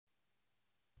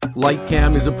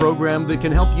liteCam is a program that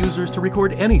can help users to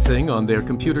record anything on their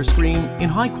computer screen in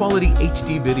high-quality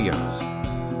HD videos.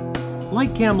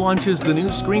 liteCam launches the new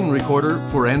screen recorder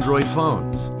for Android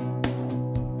phones.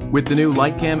 With the new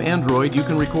liteCam Android, you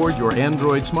can record your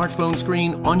Android smartphone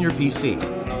screen on your PC.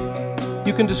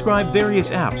 You can describe various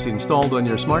apps installed on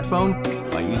your smartphone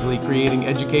by easily creating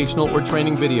educational or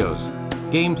training videos,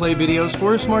 gameplay videos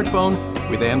for a smartphone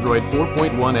with Android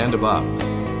 4.1 and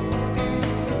above.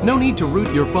 No need to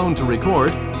root your phone to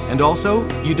record, and also,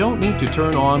 you don't need to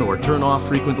turn on or turn off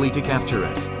frequently to capture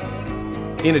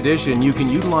it. In addition, you can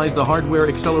utilize the hardware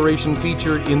acceleration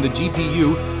feature in the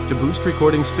GPU to boost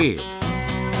recording speed.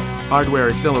 Hardware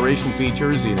acceleration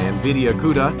features in NVIDIA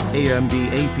CUDA, AMD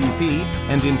APP,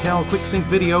 and Intel QuickSync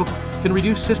Video can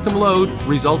reduce system load,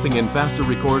 resulting in faster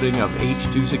recording of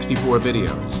H.264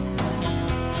 videos.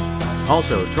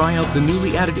 Also, try out the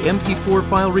newly added MP4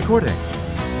 file recording.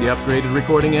 The upgraded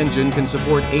recording engine can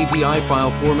support AVI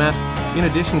file format in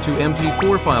addition to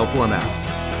MP4 file format.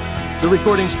 The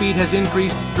recording speed has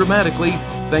increased dramatically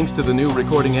thanks to the new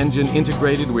recording engine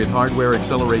integrated with hardware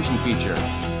acceleration features.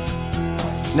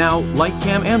 Now,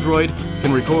 liteCam Android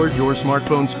can record your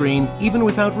smartphone screen even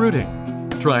without rooting.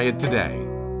 Try it today.